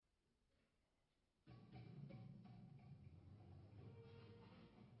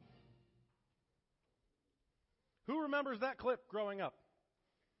Who remembers that clip growing up?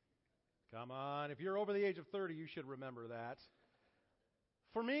 Come on, if you're over the age of 30, you should remember that.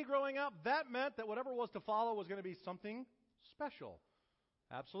 For me, growing up, that meant that whatever was to follow was going to be something special.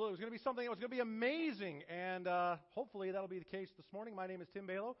 Absolutely. It was going to be something that was going to be amazing, and hopefully that'll be the case this morning. My name is Tim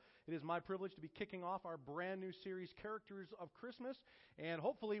Balo. It is my privilege to be kicking off our brand new series, Characters of Christmas, and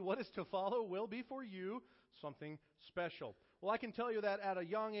hopefully what is to follow will be for you something special. Well, I can tell you that at a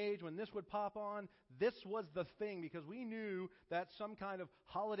young age, when this would pop on, this was the thing, because we knew that some kind of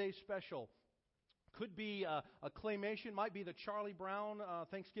holiday special could be a claymation, might be the Charlie Brown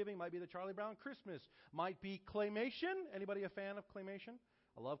Thanksgiving, might be the Charlie Brown Christmas, might be claymation. Anybody a fan of claymation?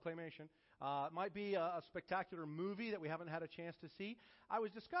 I love claymation. It might be a spectacular movie that we haven't had a chance to see. I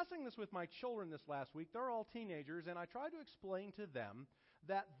was discussing this with my children this last week. They're all teenagers, and I tried to explain to them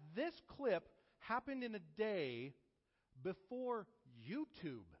that this clip happened in a day before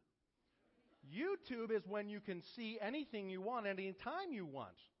YouTube. YouTube is when you can see anything you want, anytime you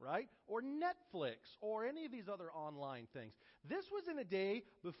want, right? Or Netflix, or any of these other online things. This was in a day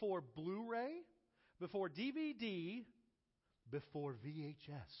before Blu-ray, before DVD, before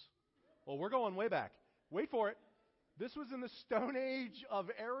VHS. Well, we're going way back. Wait for it. This was in the Stone Age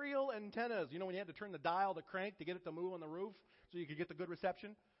of aerial antennas. You know, when you had to turn the dial, the crank, to get it to move on the roof so you could get the good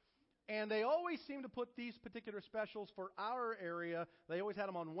reception? And they always seem to put these particular specials for our area. They always had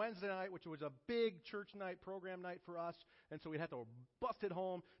them on Wednesday night, which was a big church night, program night for us. And so we'd have to bust it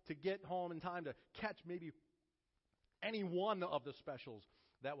home to get home in time to catch maybe any one of the specials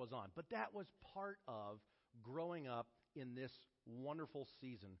that was on. But that was part of growing up in this wonderful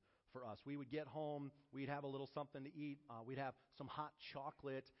season for us. We would get home, we'd have a little something to eat, we'd have some hot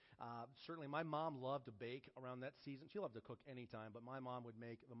chocolate. Certainly my mom loved to bake around that season. She loved to cook anytime, but my mom would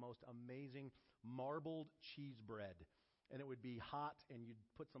make the most amazing marbled cheese bread. And it would be hot, and you'd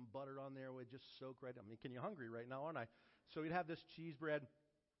put some butter on there. It would just soak right. I mean, you're hungry right now, aren't I? So we'd have this cheese bread.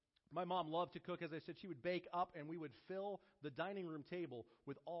 My mom loved to cook. As I said, she would bake up, and we would fill the dining room table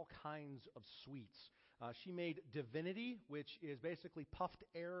with all kinds of sweets. She made divinity, which is basically puffed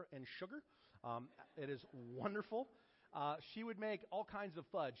air and sugar. It is wonderful. She would make all kinds of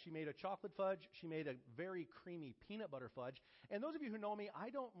fudge. She made a chocolate fudge. She made a very creamy peanut butter fudge. And those of you who know me, I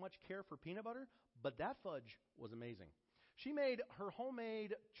don't much care for peanut butter, but that fudge was amazing. She made her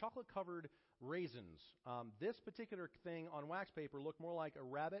homemade chocolate-covered raisins. This particular thing on wax paper looked more like a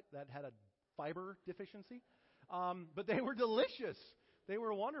rabbit that had a fiber deficiency, but they were delicious. They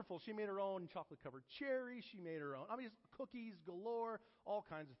were wonderful. She made her own chocolate-covered cherries. She made her own, cookies galore, all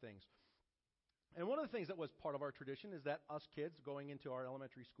kinds of things. And one of the things that was part of our tradition is that us kids going into our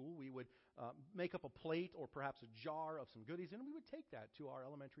elementary school, we would make up a plate or perhaps a jar of some goodies, and we would take that to our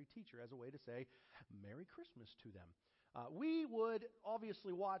elementary teacher as a way to say Merry Christmas to them. We would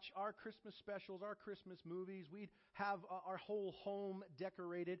obviously watch our Christmas specials, our Christmas movies. We'd have our whole home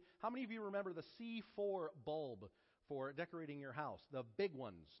decorated. How many of you remember the C4 bulb for decorating your house? The big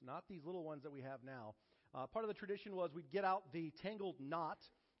ones, not these little ones that we have now. Part of the tradition was we'd get out the tangled knot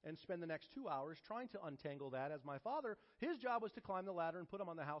and spend the next 2 hours trying to untangle that. As my father, his job was to climb the ladder and put them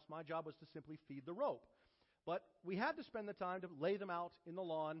on the house. My job was to simply feed the rope. But we had to spend the time to lay them out in the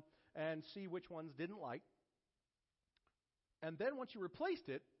lawn and see which ones didn't light. And then once you replaced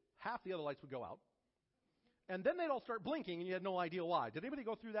it, half the other lights would go out. And then they'd all start blinking, and you had no idea why. Did anybody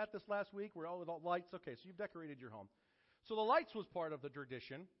go through that this last week where all the lights? Okay, so you've decorated your home. So the lights was part of the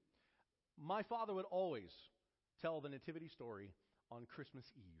tradition. My father would always tell the nativity story on Christmas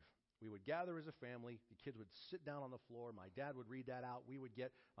Eve. We would gather as a family. The kids would sit down on the floor. My dad would read that out. We would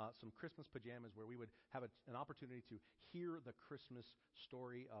get some Christmas pajamas where we would have an opportunity to hear the Christmas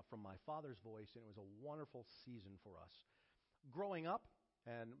story from my father's voice, and it was a wonderful season for us. Growing up,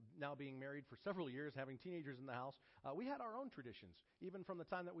 and now being married for several years, having teenagers in the house, we had our own traditions, even from the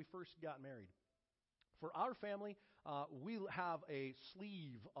time that we first got married. For our family, we have a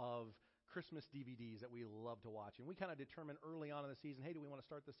sleeve of Christmas DVDs that we love to watch. And we kind of determine early on in the season, hey, do we want to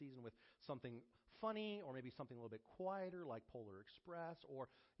start the season with something funny or maybe something a little bit quieter like Polar Express? Or,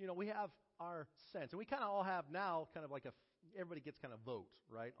 we have our sense. And we kind of all have now kind of like everybody gets kind of vote,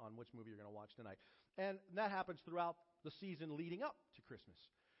 right, on which movie you're going to watch tonight. And that happens throughout the season leading up to Christmas.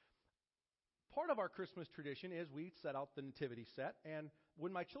 Part of our Christmas tradition is we set out the nativity set, and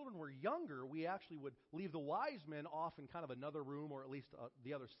when my children were younger, we actually would leave the wise men off in kind of another room, or at least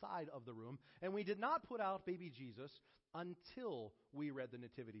the other side of the room, and we did not put out baby Jesus until we read the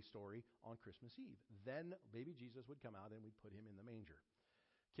nativity story on Christmas Eve. Then baby Jesus would come out, and we'd put him in the manger.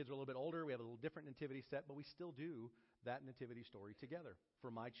 Kids are a little bit older. We have a little different nativity set, but we still do that nativity story together.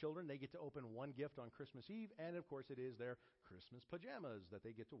 For my children, they get to open one gift on Christmas Eve, and of course it is their Christmas pajamas that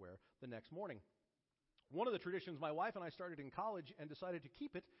they get to wear the next morning. One of the traditions my wife and I started in college and decided to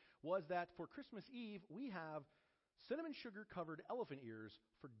keep it was that for Christmas Eve, we have cinnamon sugar-covered elephant ears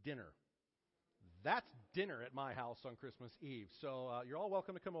for dinner. That's dinner at my house on Christmas Eve. So you're all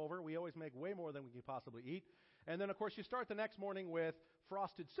welcome to come over. We always make way more than we can possibly eat. And then, of course, you start the next morning with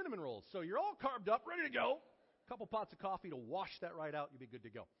frosted cinnamon rolls. So you're all carved up, ready to go. A couple pots of coffee to wash that right out. You'll be good to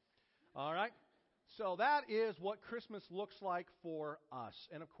go. All right? So that is what Christmas looks like for us.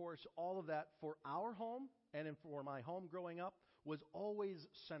 And, of course, all of that for our home and for my home growing up was always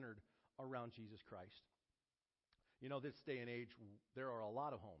centered around Jesus Christ. You know, this day and age, there are a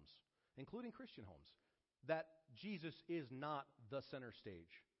lot of homes, including Christian homes, that Jesus is not the center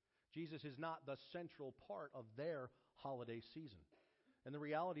stage. Jesus is not the central part of their holiday season. And the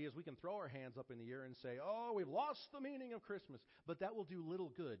reality is we can throw our hands up in the air and say, oh, we've lost the meaning of Christmas. But that will do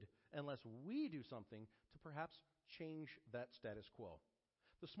little good unless we do something to perhaps change that status quo.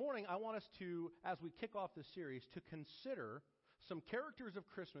 This morning, I want us to, as we kick off this series, to consider some characters of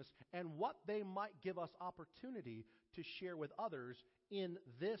Christmas and what they might give us opportunity to share with others in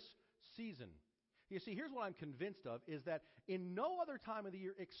this season. You see, here's what I'm convinced of, is that in no other time of the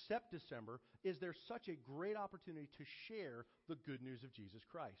year except December is there such a great opportunity to share the good news of Jesus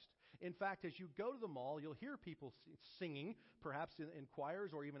Christ. In fact, as you go to the mall, you'll hear people singing, perhaps in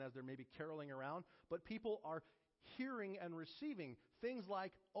choirs or even as they're maybe caroling around, but people are hearing and receiving things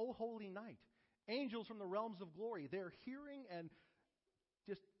like, O Holy Night, angels from the realms of glory. They're hearing and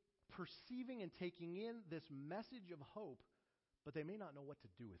just perceiving and taking in this message of hope, but they may not know what to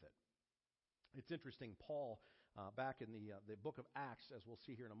do with it. It's interesting, Paul, back in the book of Acts, as we'll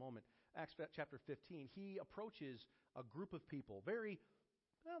see here in a moment, Acts chapter 15, he approaches a group of people,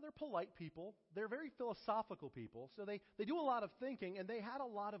 they're polite people, they're very philosophical people, so they do a lot of thinking, and they had a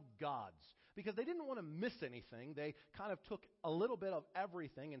lot of gods, because they didn't want to miss anything. They kind of took a little bit of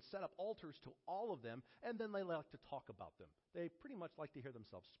everything and set up altars to all of them, and then they like to talk about them. They pretty much like to hear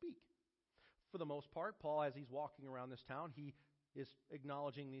themselves speak. For the most part, Paul, as he's walking around this town, he is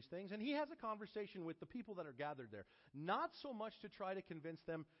acknowledging these things, and he has a conversation with the people that are gathered there. Not so much to try to convince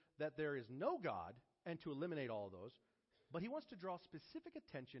them that there is no God and to eliminate all of those, but he wants to draw specific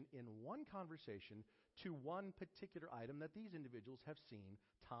attention in one conversation to one particular item that these individuals have seen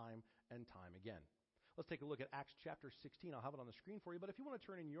time and time again. Let's take a look at Acts chapter 16. I'll have it on the screen for you, but if you want to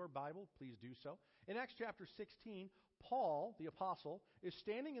turn in your Bible, please do so. In Acts chapter 16, Paul, the apostle, is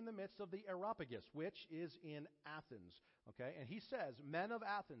standing in the midst of the Areopagus, which is in Athens. Okay, and he says, Men of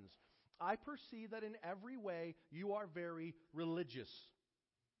Athens, I perceive that in every way you are very religious.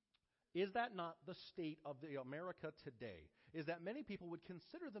 Is that not the state of the America today? Is that many people would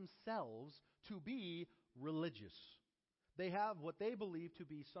consider themselves to be religious. They have what they believe to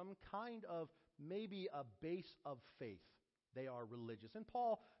be some kind of maybe a base of faith. They are religious. And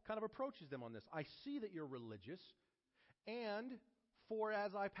Paul kind of approaches them on this. I see that you're religious, and for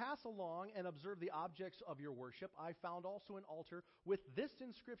as I pass along and observe the objects of your worship, I found also an altar with this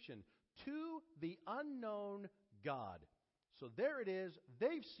inscription, To the Unknown God. So there it is.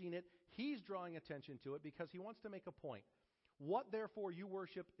 They've seen it. He's drawing attention to it because he wants to make a point. What therefore you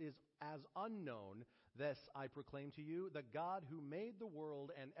worship is as unknown. This I proclaim to you, the God who made the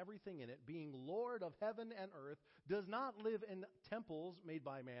world and everything in it, being Lord of heaven and earth, does not live in temples made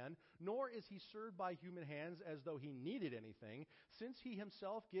by man, nor is he served by human hands as though he needed anything, since he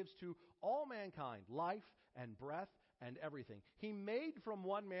himself gives to all mankind life and breath and everything. He made from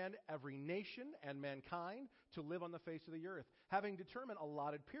one man every nation and mankind to live on the face of the earth, having determined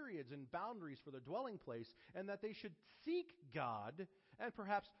allotted periods and boundaries for their dwelling place, and that they should seek God and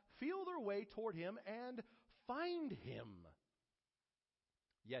perhaps feel their way toward him and find him.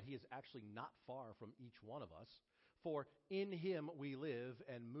 Yet he is actually not far from each one of us, for in him we live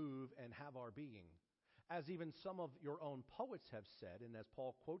and move and have our being. As even some of your own poets have said, and as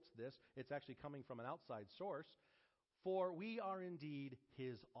Paul quotes this, it's actually coming from an outside source, for we are indeed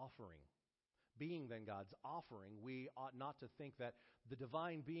his offering. Being then God's offering, we ought not to think that the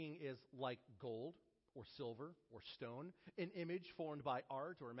divine being is like gold or silver or stone, an image formed by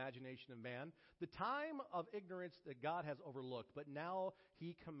art or imagination of man, the time of ignorance that God has overlooked, but now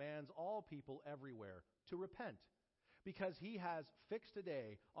he commands all people everywhere to repent, because he has fixed a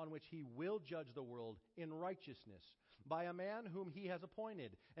day on which he will judge the world in righteousness by a man whom he has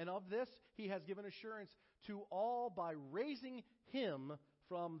appointed. And of this he has given assurance to all by raising him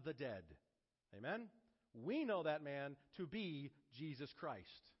from the dead. Amen? We know that man to be Jesus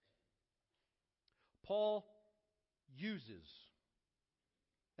Christ. Paul uses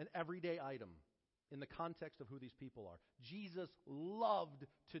an everyday item in the context of who these people are. Jesus loved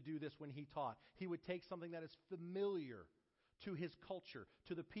to do this when he taught. He would take something that is familiar to his culture,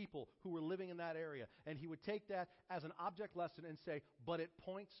 to the people who were living in that area. And he would take that as an object lesson and say, but it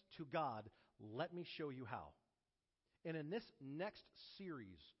points to God. Let me show you how. And in this next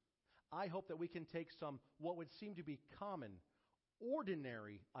series, I hope that we can take some what would seem to be common,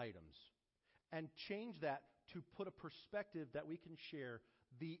 ordinary items and change that to put a perspective that we can share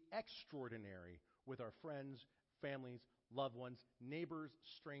the extraordinary with our friends, families, loved ones, neighbors,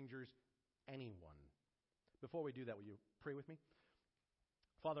 strangers, anyone. Before we do that, will you pray with me?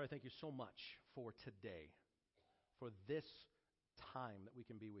 Father, I thank you so much for today, for this time that we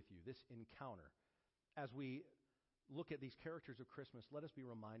can be with you, this encounter. As we look at these characters of Christmas, let us be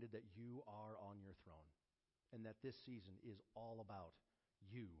reminded that you are on your throne and that this season is all about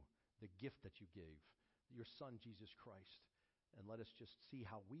you, the gift that you gave, your Son, Jesus Christ. And let us just see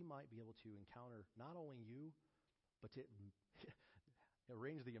how we might be able to encounter not only you, but to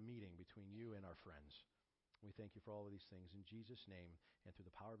arrange the meeting between you and our friends. We thank you for all of these things in Jesus' name and through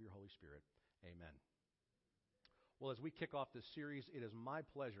the power of your Holy Spirit. Amen. Well, as we kick off this series, it is my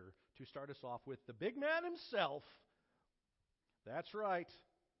pleasure to start us off with the big man himself. That's right,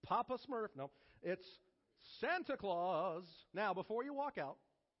 Papa Smurf. No, it's Santa Claus. Now, before you walk out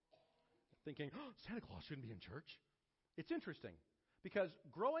thinking, oh, Santa Claus shouldn't be in church, it's interesting because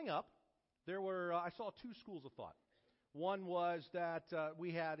growing up, I saw two schools of thought. One was that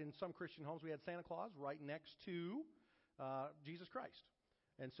we had, in some Christian homes, we had Santa Claus right next to Jesus Christ.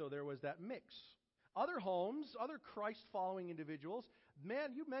 And so there was that mix. Other homes, other Christ-following individuals,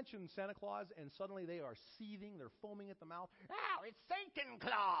 man, you mentioned Santa Claus, and suddenly they are seething, they're foaming at the mouth. Oh, it's Satan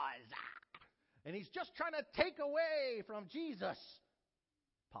Claus! Ah! And he's just trying to take away from Jesus.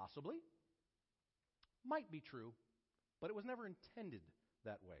 Possibly. Might be true, but it was never intended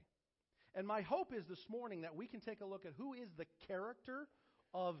that way. And my hope is this morning that we can take a look at who is the character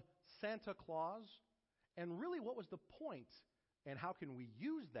of Santa Claus and really what was the point and how can we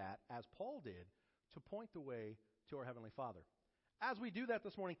use that, as Paul did, to point the way to our Heavenly Father. As we do that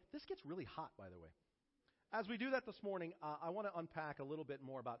this morning, this gets really hot, by the way. As we do that this morning, I want to unpack a little bit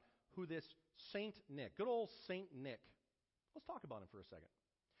more about who this Saint Nick, good old Saint Nick, let's talk about him for a second.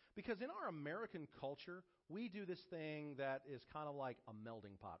 Because in our American culture, we do this thing that is kind of like a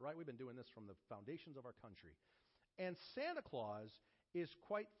melting pot, right? We've been doing this from the foundations of our country. And Santa Claus is,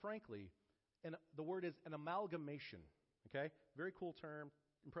 quite frankly, the word is an amalgamation, okay? Very cool term.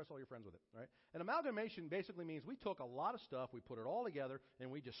 Impress all your friends with it, right? An amalgamation basically means we took a lot of stuff, we put it all together, and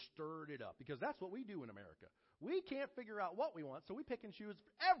we just stirred it up. Because that's what we do in America. We can't figure out what we want, so we pick and choose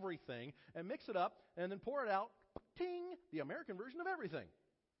everything and mix it up and then pour it out, ting, the American version of everything.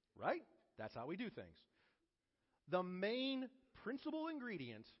 Right? That's how we do things. The main principal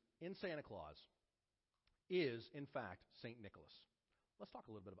ingredient in Santa Claus is, in fact, St. Nicholas. Let's talk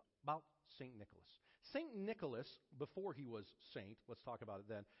a little bit about St. Nicholas. St. Nicholas, before he was saint, let's talk about it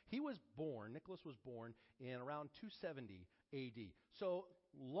then, Nicholas was born in around 270 A.D. So,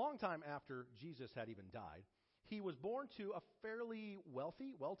 long time after Jesus had even died. He was born to a fairly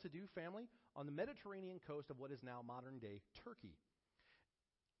wealthy, well-to-do family on the Mediterranean coast of what is now modern-day Turkey.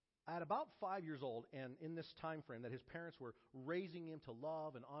 At about 5 years old, and in this time frame that his parents were raising him to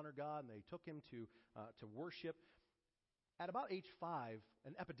love and honor God, and they took him to worship, at about age 5,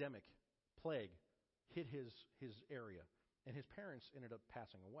 an epidemic, plague, hit his area, and his parents ended up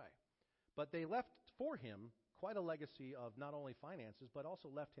passing away. But they left for him quite a legacy of not only finances, but also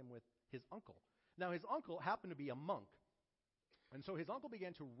left him with his uncle. Now, his uncle happened to be a monk, and so his uncle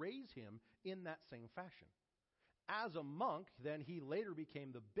began to raise him in that same fashion. As a monk, then he later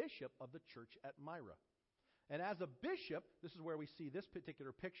became the bishop of the church at Myra. And as a bishop, this is where we see this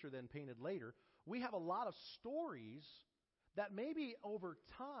particular picture then painted later, we have a lot of stories that maybe over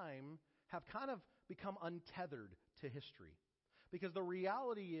time have kind of become untethered to history. Because the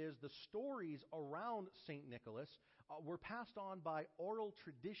reality is the stories around St. Nicholas were passed on by oral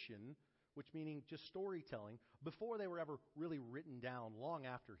tradition, which meaning just storytelling, before they were ever really written down long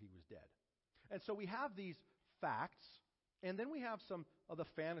after he was dead. And so we have these facts, and then we have some of the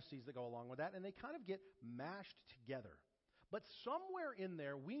fantasies that go along with that, and they kind of get mashed together. But somewhere in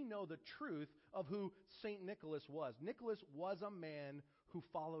there, we know the truth of who St. Nicholas was. Nicholas was a man who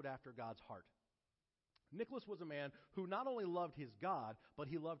followed after God's heart. Nicholas was a man who not only loved his God, but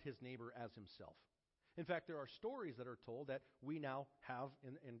he loved his neighbor as himself. In fact, there are stories that are told that we now have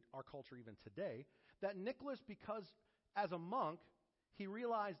in our culture even today, that Nicholas, because as a monk, he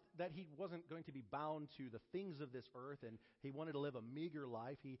realized that he wasn't going to be bound to the things of this earth, and he wanted to live a meager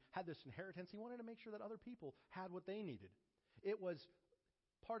life. He had this inheritance. He wanted to make sure that other people had what they needed. It was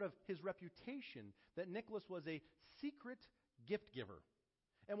part of his reputation that Nicholas was a secret gift giver.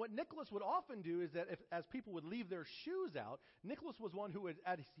 And what Nicholas would often do is that as people would leave their shoes out, Nicholas was one who would,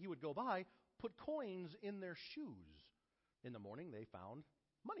 as he would go by, put coins in their shoes. In the morning, they found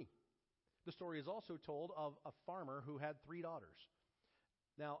money. The story is also told of a farmer who had 3 daughters.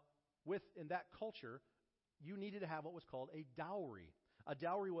 Now, in that culture, you needed to have what was called a dowry. A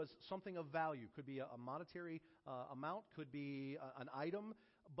dowry was something of value. Could be a monetary amount, could be an item,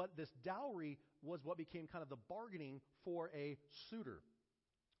 but this dowry was what became kind of the bargaining for a suitor.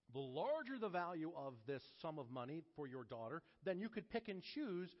 The larger the value of this sum of money for your daughter, then you could pick and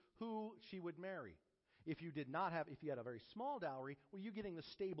choose who she would marry. If you had a very small dowry, well, you're getting the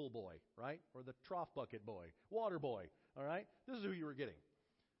stable boy, right? Or the trough bucket boy, water boy, all right? This is who you were getting.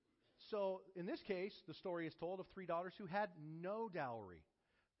 So in this case, the story is told of 3 daughters who had no dowry.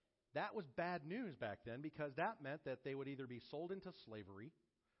 That was bad news back then because that meant that they would either be sold into slavery,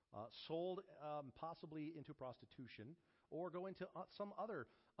 sold possibly into prostitution, or go into some other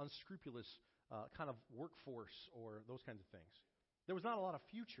unscrupulous kind of workforce or those kinds of things. There was not a lot of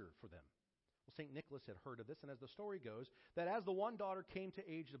future for them. Well, St. Nicholas had heard of this, and as the story goes, that as the one daughter came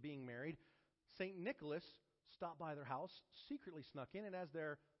to age of being married, St. Nicholas stopped by their house, secretly snuck in, and as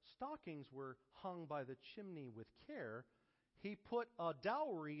their stockings were hung by the chimney with care, he put a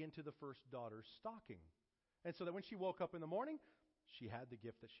dowry into the first daughter's stocking. And so that when she woke up in the morning, she had the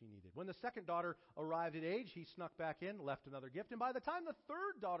gift that she needed. When the second daughter arrived at age, he snuck back in, left another gift, and by the time the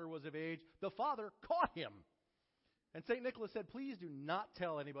third daughter was of age, the father caught him. And St. Nicholas said, "Please do not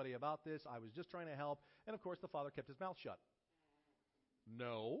tell anybody about this. I was just trying to help." And of course, the father kept his mouth shut.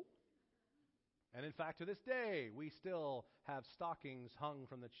 No. And in fact, to this day, we still have stockings hung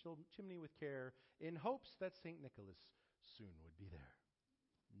from the chimney with care in hopes that St. Nicholas soon would be there.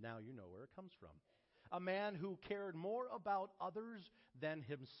 Now you know where it comes from. A man who cared more about others than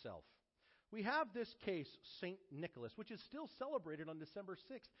himself. We have this case, St. Nicholas, which is still celebrated on December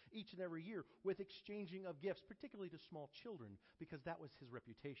 6th each and every year with exchanging of gifts, particularly to small children, because that was his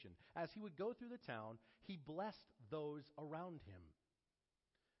reputation. As he would go through the town, he blessed those around him.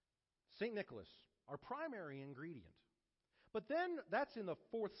 St. Nicholas, our primary ingredient. But then, that's in the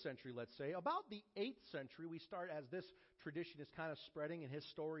 4th century, let's say. About the 8th century, we start, as this tradition is kind of spreading and his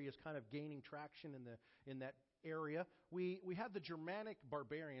story is kind of gaining traction in that area, we have the Germanic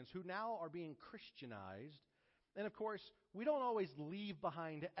barbarians who now are being Christianized. And of course, we don't always leave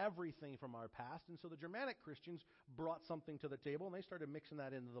behind everything from our past. And so the Germanic Christians brought something to the table, and they started mixing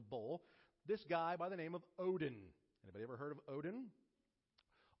that into the bowl. This guy by the name of Odin. Anybody ever heard of Odin?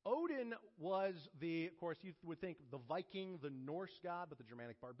 Odin was of course, you would think the Viking, the Norse god, but the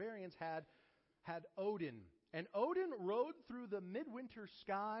Germanic barbarians had Odin. And Odin rode through the midwinter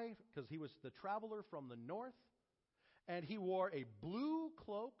sky because he was the traveler from the north. And he wore a blue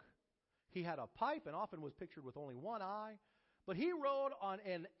cloak. He had a pipe and often was pictured with only one eye. But he rode on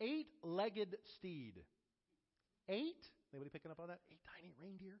an 8-legged steed. 8? Anybody picking up on that? 8 tiny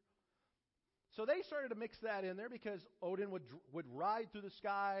reindeer? So they started to mix that in there because Odin would ride through the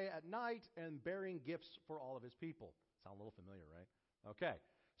sky at night and bearing gifts for all of his people. Sound a little familiar, right? Okay.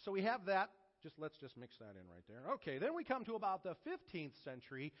 So we have that. Let's just mix that in right there. Okay, then we come to about the 15th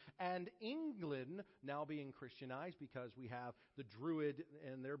century and England now being Christianized because we have the Druid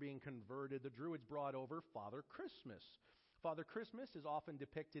and they're being converted. The Druids brought over Father Christmas. Father Christmas is often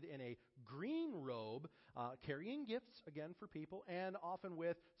depicted in a green robe, carrying gifts, again, for people, and often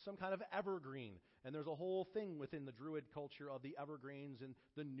with some kind of evergreen. And there's a whole thing within the Druid culture of the evergreens and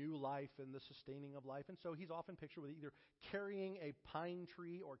the new life and the sustaining of life. And so he's often pictured with either carrying a pine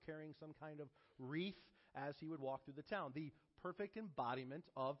tree or carrying some kind of wreath as he would walk through the town. The perfect embodiment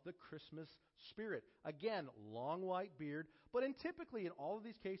of the Christmas spirit. Again, long white beard, but typically in all of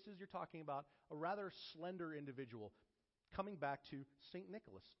these cases, you're talking about a rather slender individual. Coming back to St.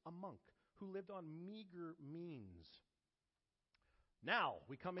 Nicholas, a monk who lived on meager means. Now,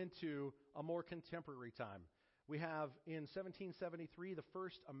 we come into a more contemporary time. We have, in 1773, the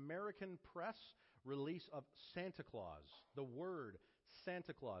first American press release of Santa Claus, the word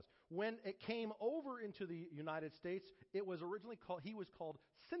Santa Claus. When it came over into the United States, it was originally he was called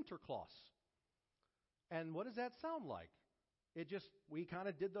Sinterklaas. And what does that sound like? We kind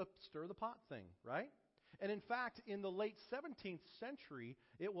of did the stir the pot thing, right? And in fact, in the late 17th century,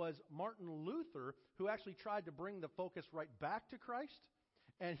 it was Martin Luther who actually tried to bring the focus right back to Christ.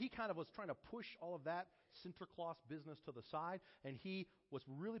 And he kind of was trying to push all of that Sinterklaas business to the side. And he was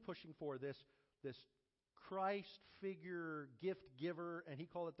really pushing for this Christ figure, gift giver, and he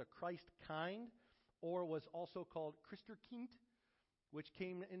called it the Christ kind, or was also called Christerkind, which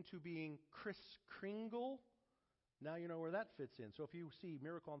came into being Kris Kringle. Now you know where that fits in. So if you see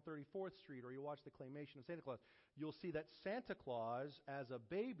Miracle on 34th Street or you watch the claymation of Santa Claus, you'll see that Santa Claus, as a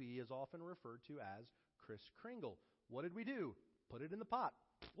baby, is often referred to as Kris Kringle. What did we do? Put it in the pot.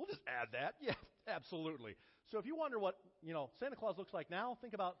 We'll just add that. Yeah, absolutely. So if you wonder what, Santa Claus looks like now,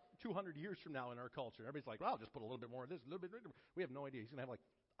 think about 200 years from now in our culture. Everybody's like, well, I'll just put a little bit more of this, a little bit. We have no idea. He's going to have like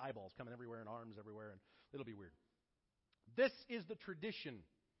eyeballs coming everywhere and arms everywhere, and it'll be weird. This is the tradition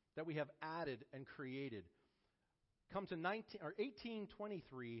that we have added and created. Come to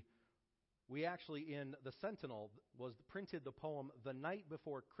 1823, we actually, in the Sentinel, was printed the poem The Night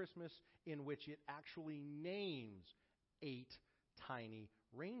Before Christmas, in which it actually names 8 tiny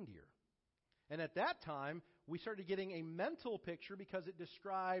reindeer. And at that time, we started getting a mental picture because it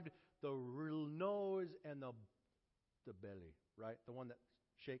described the real nose and the belly, right? The one that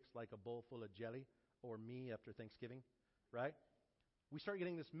shakes like a bowl full of jelly, or me after Thanksgiving, right? We started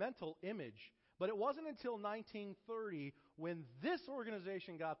getting this mental image, but it wasn't until 1930 when this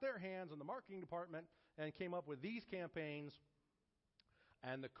organization got their hands on the marketing department and came up with these campaigns,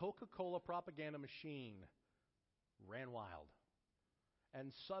 and the Coca-Cola propaganda machine ran wild.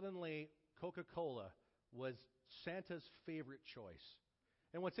 And suddenly, Coca-Cola was Santa's favorite choice.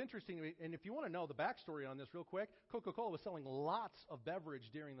 And what's interesting, and if you want to know the backstory on this real quick, Coca-Cola was selling lots of beverage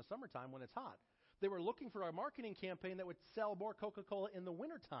during the summertime when it's hot. They were looking for a marketing campaign that would sell more Coca-Cola in the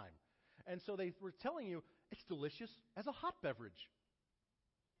wintertime. And so they were telling you, it's delicious as a hot beverage.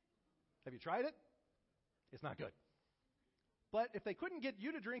 Have you tried it? It's not good. But if they couldn't get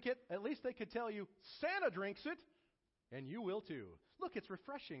you to drink it, at least they could tell you, Santa drinks it, and you will too. Look, it's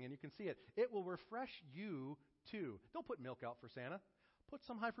refreshing, and you can see it. It will refresh you too. Don't put milk out for Santa. Put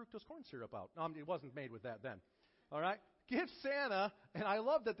some high fructose corn syrup out. It wasn't made with that then. All right? Give Santa, and I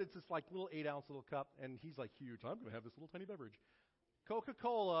love that it's this like little 8-ounce little cup, and he's like huge. I'm going to have this little tiny beverage.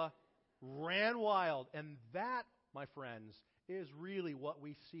 Coca-Cola ran wild, and that, my friends, is really what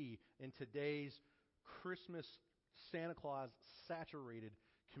we see in today's Christmas Santa Claus saturated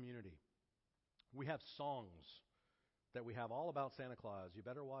community. We have songs that we have all about Santa Claus. You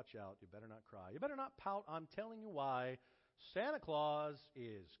better watch out. You better not cry. You better not pout. I'm telling you why. Santa Claus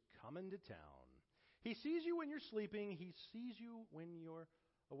is coming to town. He sees you when you're sleeping. He sees you when you're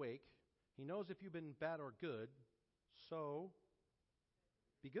awake. He knows if you've been bad or good. So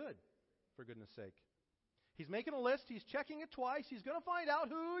be good, for goodness sake. He's making a list. He's checking it twice. He's going to find out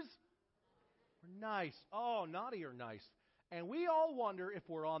who's nice. Oh, naughty or nice. And we all wonder if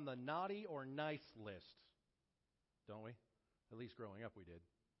we're on the naughty or nice list. Don't we? At least growing up we did.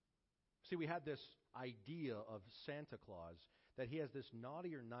 See, we had this idea of Santa Claus, that he has this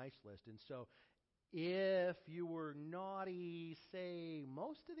naughty or nice list. And so if you were naughty, say,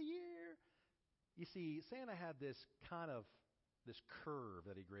 most of the year, you see, Santa had this curve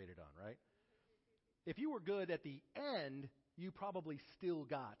that he graded on, right? If you were good at the end, you probably still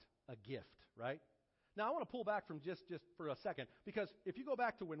got a gift, right? Now, I want to pull back from just for a second, because if you go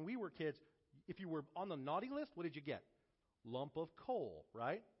back to when we were kids, if you were on the naughty list, what did you get? Lump of coal,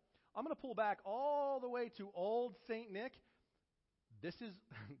 right? I'm going to pull back all the way to old St. Nick. This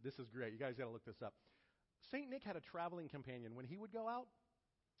is great. You guys got to look this up. St. Nick had a traveling companion. When he would go out,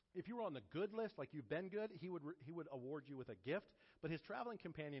 if you were on the good list, like you've been good, he would award you with a gift. But his traveling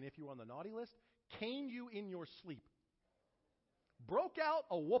companion, if you were on the naughty list, caned you in your sleep. Broke out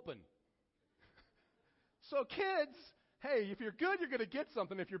a whooping. So kids, hey, if you're good, you're going to get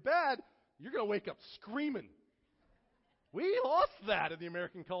something. If you're bad, you're going to wake up screaming. We lost that in the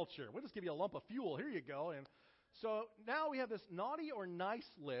American culture. We'll just give you a lump of fuel. Here you go. And so now we have this naughty or nice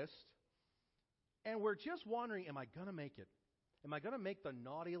list, and we're just wondering, am I going to make it? Am I going to make the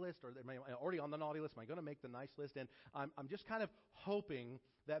naughty list, or am I already on the naughty list? Am I going to make the nice list? And I'm just kind of hoping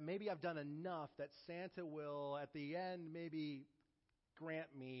that maybe I've done enough that Santa will, at the end, maybe grant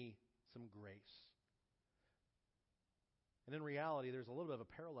me some grace. And in reality, there's a little bit of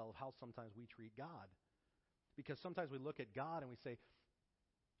a parallel of how sometimes we treat God. Because sometimes we look at God and we say,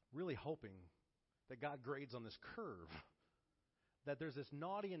 really hoping that God grades on this curve. That there's this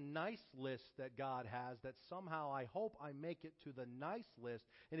naughty and nice list that God has, that somehow I hope I make it to the nice list.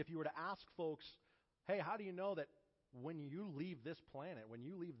 And if you were to ask folks, hey, how do you know that when you leave this planet, when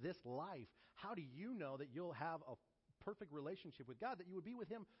you leave this life, how do you know that you'll have a perfect relationship with God, that you would be with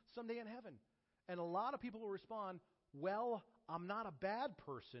Him someday in heaven? And a lot of people will respond, well, I'm not a bad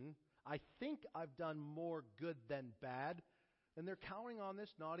person. I think I've done more good than bad. And they're counting on this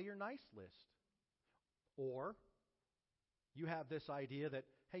naughty or nice list. Or you have this idea that,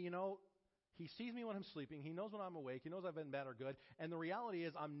 hey, He sees me when I'm sleeping. He knows when I'm awake. He knows I've been bad or good. And the reality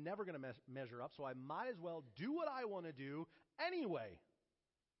is I'm never going to measure up, so I might as well do what I want to do anyway.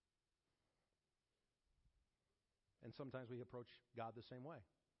 And sometimes we approach God the same way.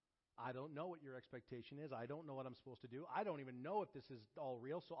 I don't know what your expectation is. I don't know what I'm supposed to do. I don't even know if this is all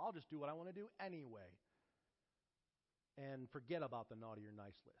real, so I'll just do what I want to do anyway. And forget about the naughty or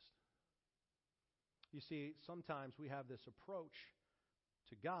nice list. You see, sometimes we have this approach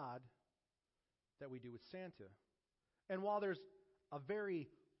to God that we do with Santa. And while there's a very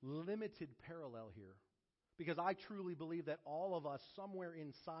limited parallel here, because I truly believe that all of us, somewhere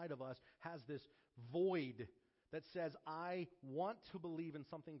inside of us, has this void that says, I want to believe in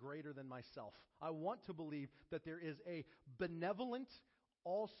something greater than myself. I want to believe that there is a benevolent,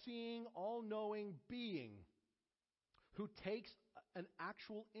 all-seeing, all-knowing being who takes an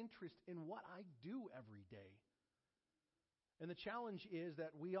actual interest in what I do every day. And the challenge is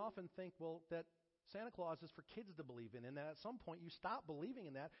that we often think, well, that Santa Claus is for kids to believe in, and that at some point you stop believing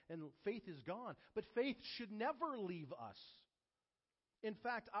in that and faith is gone. But faith should never leave us. In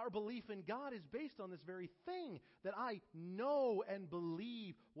fact, our belief in God is based on this very thing, that I know and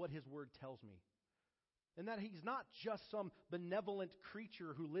believe what His Word tells me. And that He's not just some benevolent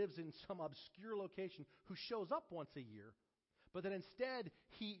creature who lives in some obscure location who shows up once a year, but that instead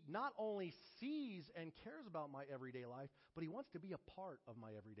He not only sees and cares about my everyday life, but He wants to be a part of my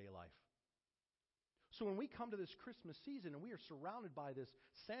everyday life. So when we come to this Christmas season and we are surrounded by this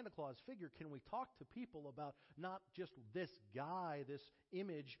Santa Claus figure, can we talk to people about not just this guy, this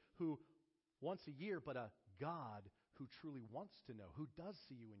image who once a year, but a God who truly wants to know, who does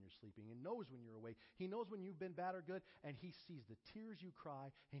see you when you're sleeping and knows when you're awake. He knows when you've been bad or good, and He sees the tears you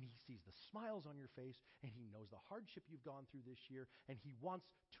cry, and He sees the smiles on your face, and He knows the hardship you've gone through this year, and He wants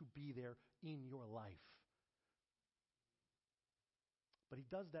to be there in your life. But He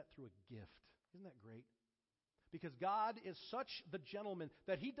does that through a gift. Isn't that great? Because God is such the gentleman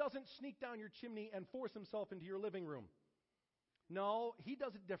that He doesn't sneak down your chimney and force Himself into your living room. No, He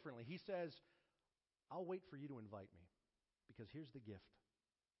does it differently. He says, I'll wait for you to invite me, because here's the gift.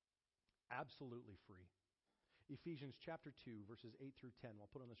 Absolutely free. Ephesians chapter 2, verses 8 through 10. I'll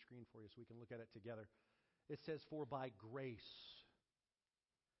put it on the screen for you so we can look at it together. It says, for by grace.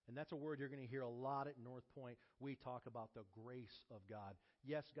 And that's a word you're going to hear a lot at North Point. We talk about the grace of God.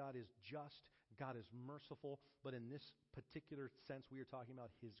 Yes, God is just. God is merciful. But in this particular sense, we are talking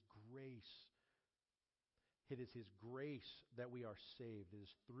about His grace. It is His grace that we are saved. It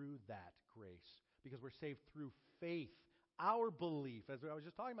is through that grace. Because we're saved through faith. Our belief, as I was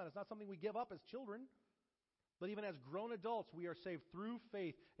just talking about, it's not something we give up as children. But even as grown adults, we are saved through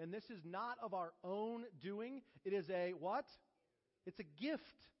faith. And this is not of our own doing. It is a what? It's a gift.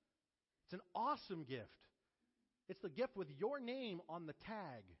 It's an awesome gift. It's the gift with your name on the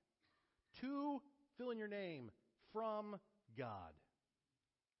tag. To fill in your name from God.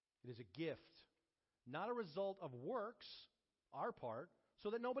 It is a gift. Not a result of works, our part, so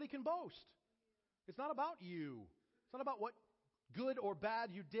that nobody can boast. It's not about you. It's not about what good or bad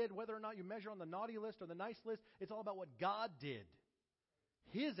you did, whether or not you measure on the naughty list or the nice list. It's all about what God did.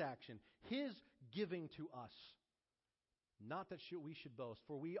 His action, His giving to us. Not that we should boast,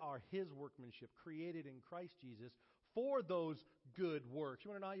 for we are His workmanship, created in Christ Jesus for those good works.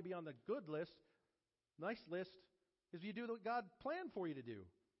 You want to know how you be on the good list, nice list, is you do what God planned for you to do.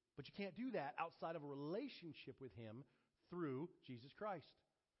 But you can't do that outside of a relationship with Him through Jesus Christ.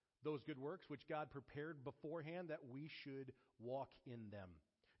 Those good works which God prepared beforehand that we should walk in them.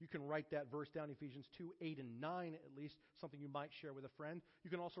 You can write that verse down, Ephesians 2, 8, and 9 at least, something you might share with a friend.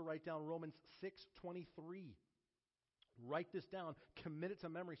 You can also write down Romans 6:23. Write this down, commit it to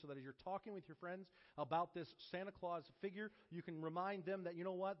memory so that as you're talking with your friends about this Santa Claus figure, you can remind them that, you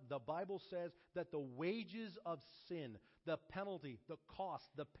know what, the Bible says that the wages of sin, the penalty, the cost,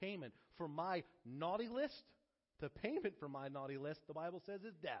 the payment for my naughty list, the payment for my naughty list, the Bible says,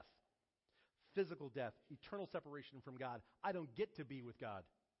 is death. Physical death, eternal separation from God. I don't get to be with God.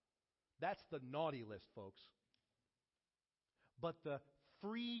 That's the naughty list, folks. But the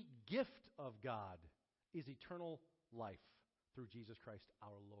free gift of God is eternal life through Jesus Christ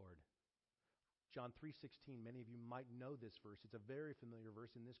our Lord. John 3:16, many of you might know this verse. It's a very familiar verse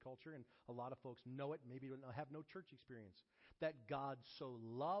in this culture, and a lot of folks know it, maybe have no church experience. That God so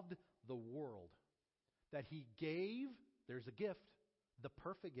loved the world that He gave, there's a gift, the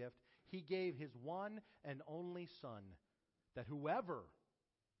perfect gift, He gave His one and only Son, that whoever,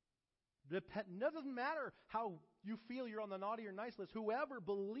 it doesn't matter how you feel you're on the naughty or nice list, whoever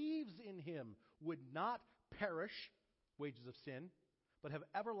believes in Him would not perish, wages of sin, but have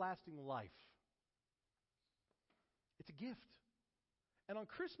everlasting life. It's a gift. And on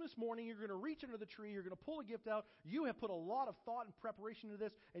Christmas morning, you're going to reach under the tree, you're going to pull a gift out, you have put a lot of thought and preparation into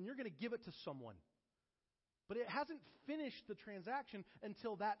this, and you're going to give it to someone. But it hasn't finished the transaction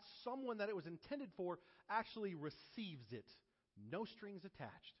until that someone that it was intended for actually receives it. No strings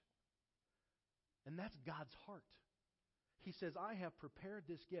attached. And that's God's heart. He says, I have prepared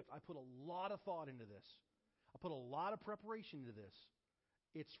this gift. I put a lot of thought into this. I put a lot of preparation into this.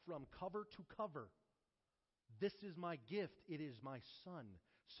 It's from cover to cover. This is my gift. It is my Son,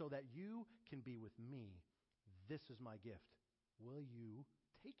 so that you can be with me. This is my gift. Will you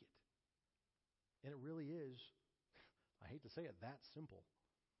take it? And it really is, I hate to say it, that simple.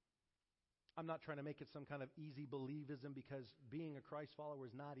 I'm not trying to make it some kind of easy believism, because being a Christ follower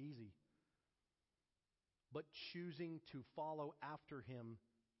is not easy. But choosing to follow after Him,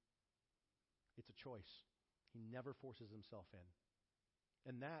 it's a choice. He never forces Himself in.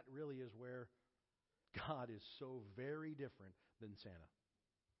 And that really is where God is so very different than Santa.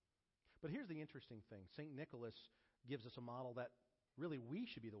 But here's the interesting thing. St. Nicholas gives us a model that really we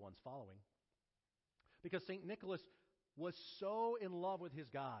should be the ones following. Because St. Nicholas was so in love with his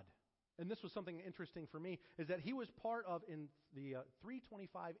God. And this was something interesting for me, is that he was part of, in the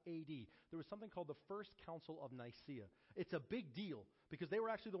 325 AD, there was something called the First Council of Nicaea. It's a big deal, because they were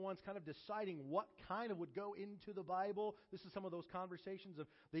actually the ones kind of deciding what kind of would go into the Bible. This is some of those conversations of,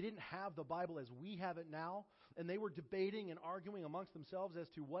 they didn't have the Bible as we have it now, and they were debating and arguing amongst themselves as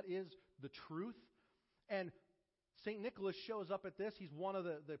to what is the truth. And St. Nicholas shows up at this. He's one of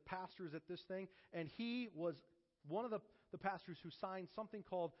the pastors at this thing, and he was one of the pastors who signed something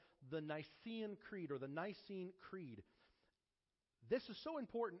called the Nicene Creed, or the Nicene Creed. This is so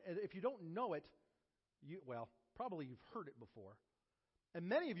important, and if you don't know it, probably you've heard it before. And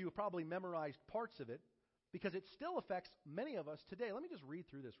many of you have probably memorized parts of it, because it still affects many of us today. Let me just read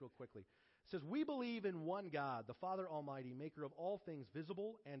through this real quickly. It says, we believe in one God, the Father Almighty, maker of all things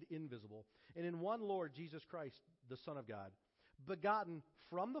visible and invisible, and in one Lord Jesus Christ, the Son of God, begotten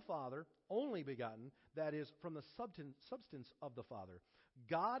from the Father, only begotten, that is, from the substance of the Father.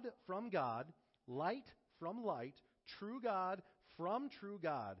 God from God, light from light, true God from true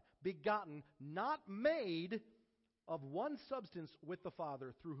God, begotten, not made, of one substance with the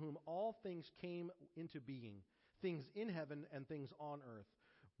Father, through whom all things came into being, things in heaven and things on earth.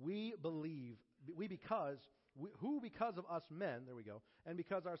 We believe, because of us men, there we go, and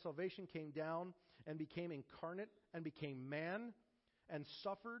because our salvation came down and became incarnate and became man, and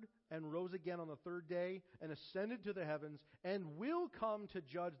suffered and rose again on the third day, and ascended to the heavens, and will come to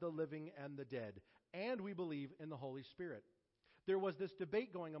judge the living and the dead. And we believe in the Holy Spirit. There was this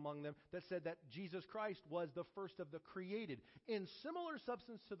debate going among them that said that Jesus Christ was the first of the created, in similar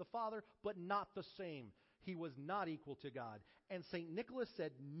substance to the Father, but not the same. He was not equal to God. And St. Nicholas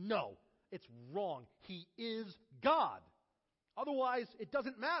said, no, it's wrong. He is God. Otherwise, it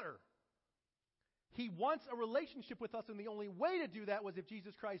doesn't matter. He wants a relationship with us, and the only way to do that was if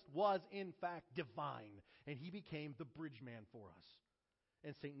Jesus Christ was, in fact, divine, and He became the bridge man for us.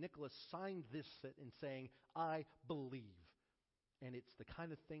 And St. Nicholas signed this in saying, I believe. And it's the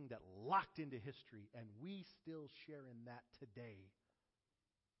kind of thing that locked into history, and we still share in that today.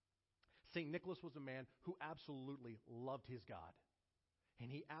 St. Nicholas was a man who absolutely loved his God,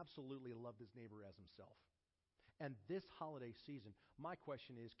 and he absolutely loved his neighbor as himself. And this holiday season, my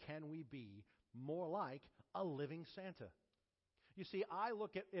question is, can we be more like a living Santa? You see, I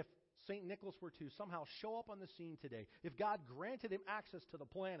look at, if St. Nicholas were to somehow show up on the scene today, if God granted him access to the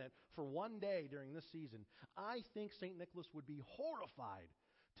planet for one day during this season, I think St. Nicholas would be horrified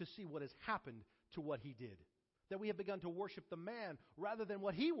to see what has happened to what he did. That we have begun to worship the man rather than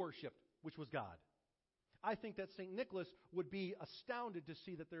what he worshipped, which was God. I think that St. Nicholas would be astounded to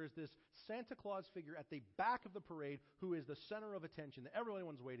see that there is this Santa Claus figure at the back of the parade who is the center of attention that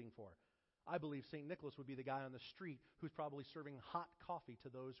everyone's waiting for. I believe St. Nicholas would be the guy on the street who's probably serving hot coffee to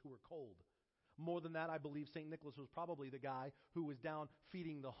those who are cold. More than that, I believe St. Nicholas was probably the guy who was down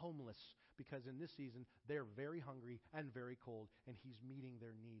feeding the homeless, because in this season, they're very hungry and very cold, and he's meeting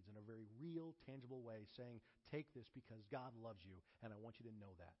their needs in a very real, tangible way, saying, take this because God loves you, and I want you to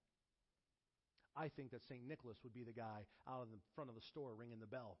know that. I think that St. Nicholas would be the guy out in the front of the store ringing the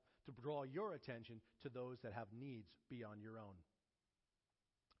bell to draw your attention to those that have needs beyond your own.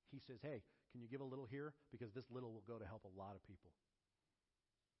 He says, hey, can you give a little here? Because this little will go to help a lot of people.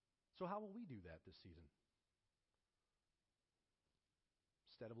 So how will we do that this season?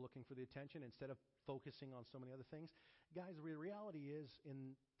 Instead of looking for the attention, instead of focusing on so many other things. Guys, the reality is,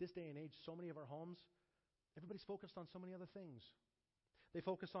 in this day and age, so many of our homes, everybody's focused on so many other things. They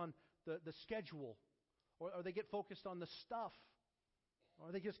focus on the schedule, or they get focused on the stuff,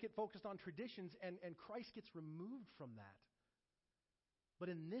 or they just get focused on traditions, and Christ gets removed from that. But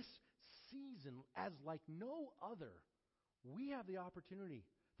in this season, as like no other, we have the opportunity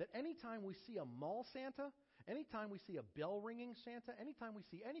that anytime we see a mall Santa, anytime we see a bell ringing Santa, anytime we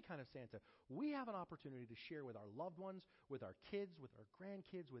see any kind of Santa, we have an opportunity to share with our loved ones, with our kids, with our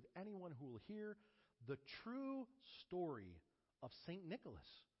grandkids, with anyone who will hear, the true story of St. Nicholas,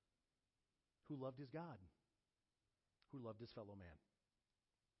 who loved his God, who loved his fellow man.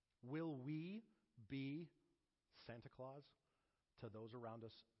 Will we be Santa Claus to those around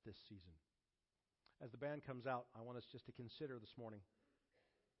us this season? As the band comes out, I want us just to consider this morning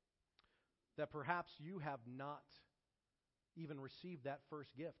that perhaps you have not even received that first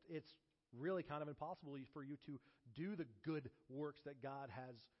gift. It's really kind of impossible for you to do the good works that God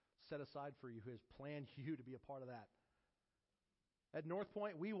has set aside for you, who has planned you to be a part of that. At North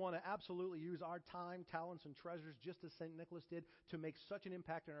Point, we want to absolutely use our time, talents, and treasures, just as St. Nicholas did, to make such an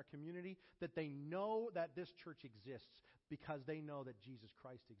impact in our community that they know that this church exists because they know that Jesus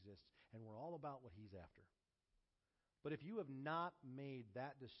Christ exists, and we're all about what he's after. But if you have not made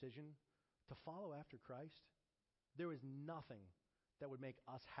that decision to follow after Christ, there is nothing that would make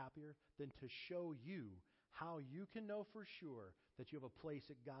us happier than to show you how you can know for sure that you have a place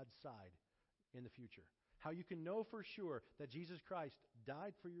at God's side in the future. How you can know for sure that Jesus Christ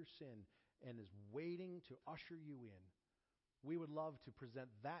died for your sin and is waiting to usher you in. We would love to present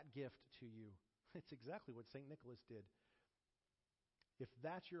that gift to you. It's exactly what St. Nicholas did. If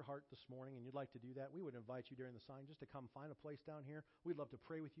that's your heart this morning and you'd like to do that, we would invite you during the sign just to come find a place down here. We'd love to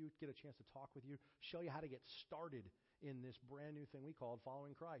pray with you, get a chance to talk with you, show you how to get started in this brand new thing we call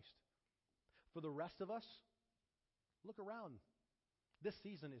following Christ. For the rest of us, look around. This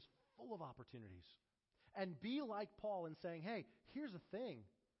season is full of opportunities. And be like Paul in saying, hey, here's a thing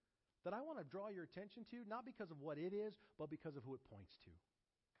that I want to draw your attention to, not because of what it is, but because of who it points to.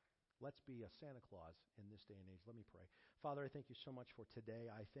 Let's be a Santa Claus in this day and age. Let me pray. Father, I thank you so much for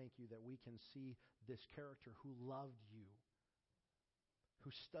today. I thank you that we can see this character who loved you, who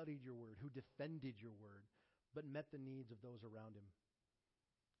studied your word, who defended your word, but met the needs of those around him.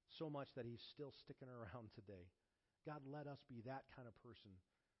 So much that he's still sticking around today. God, let us be that kind of person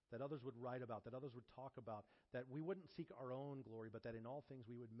that others would write about, that others would talk about, that we wouldn't seek our own glory, but that in all things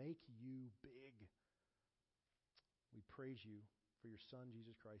we would make you big. We praise you for your Son,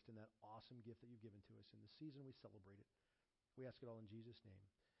 Jesus Christ, and that awesome gift that you've given to us. In the season we celebrate it. We ask it all in Jesus' name.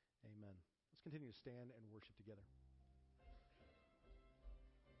 Amen. Let's continue to stand and worship together.